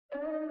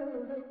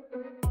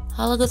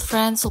Hello good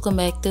friends, welcome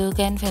back to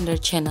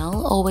Canvender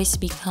channel. Always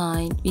be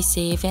kind, be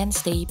safe and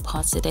stay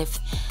positive.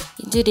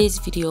 In today's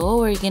video,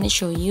 we're gonna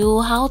show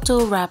you how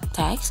to wrap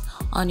text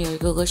on your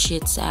Google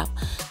Sheets app.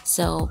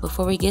 So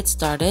before we get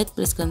started,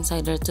 please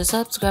consider to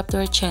subscribe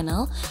to our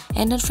channel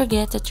and don't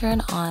forget to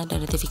turn on the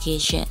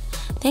notification.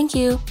 Thank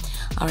you.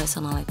 Alright,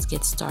 so now let's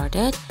get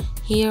started.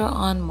 Here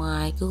on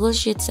my Google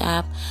Sheets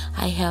app,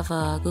 I have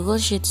a Google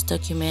Sheets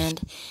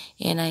document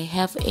and I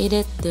have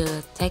added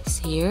the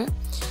text here.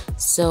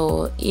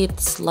 So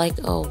it's like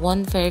a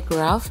one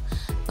paragraph,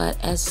 but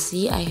as you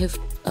see, I have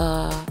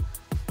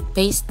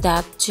pasted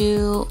that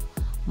to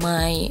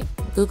my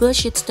Google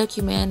Sheets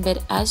document,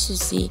 but as you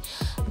see,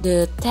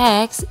 the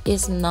text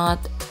is not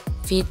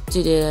fit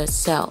to the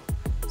cell,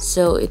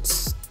 so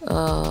it's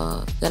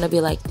gonna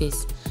be like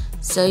this.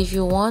 So if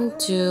you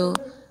want to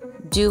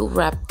do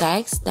wrap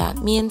text, that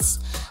means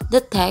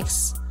the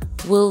text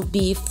will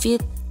be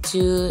fit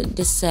to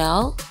the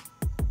cell.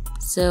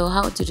 So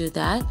how to do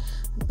that?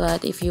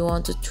 But if you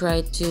want to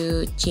try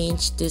to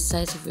change the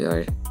size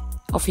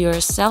of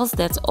your cells,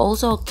 that's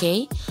also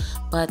okay.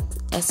 But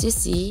as you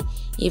see,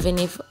 even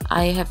if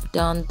I have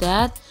done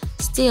that,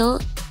 still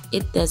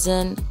it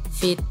doesn't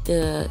fit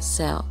the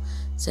cell.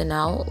 So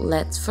now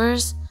let's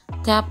first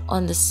tap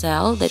on the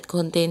cell that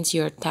contains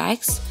your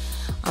text.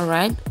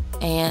 Alright,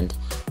 and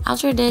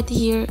after that,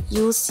 here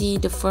you'll see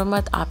the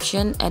format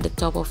option at the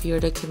top of your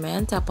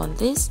document. Tap on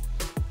this,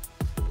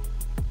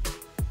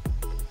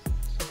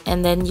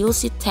 and then you'll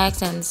see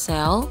text and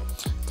cell.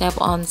 Tap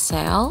on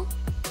cell,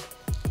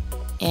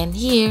 and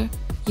here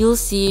you'll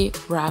see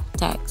wrap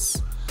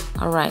text.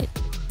 Alright,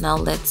 now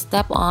let's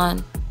tap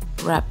on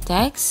wrap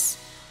text.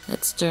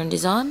 Let's turn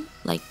this on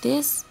like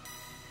this.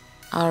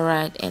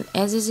 Alright, and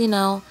as you see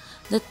now,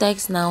 the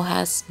text now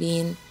has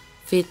been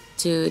fit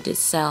to the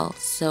cell,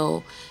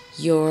 so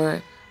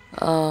you're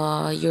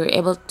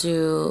able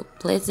to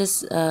place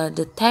this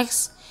the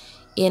text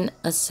in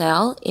a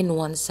cell, in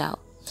one cell.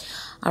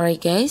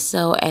 Alright guys,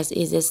 so as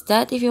easy as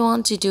that, if you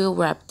want to do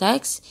wrap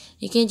text,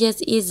 you can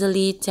just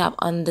easily tap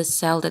on the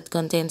cell that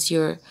contains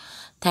your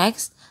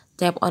text,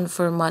 tap on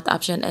format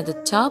option at the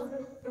top.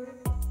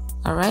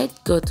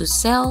 Alright, go to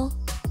cell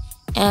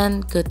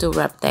and go to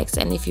wrap text,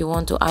 and if you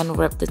want to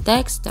unwrap the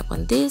text, tap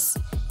on this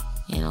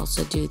and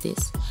also do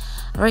this.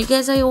 Alright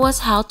guys, so it was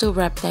how to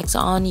wrap text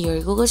on your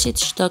Google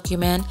Sheets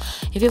document.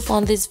 If you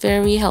found this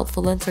very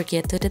helpful, don't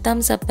forget to hit the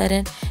thumbs up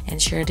button and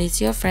share this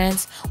to your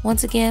friends.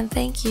 Once again,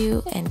 thank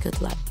you and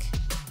good luck.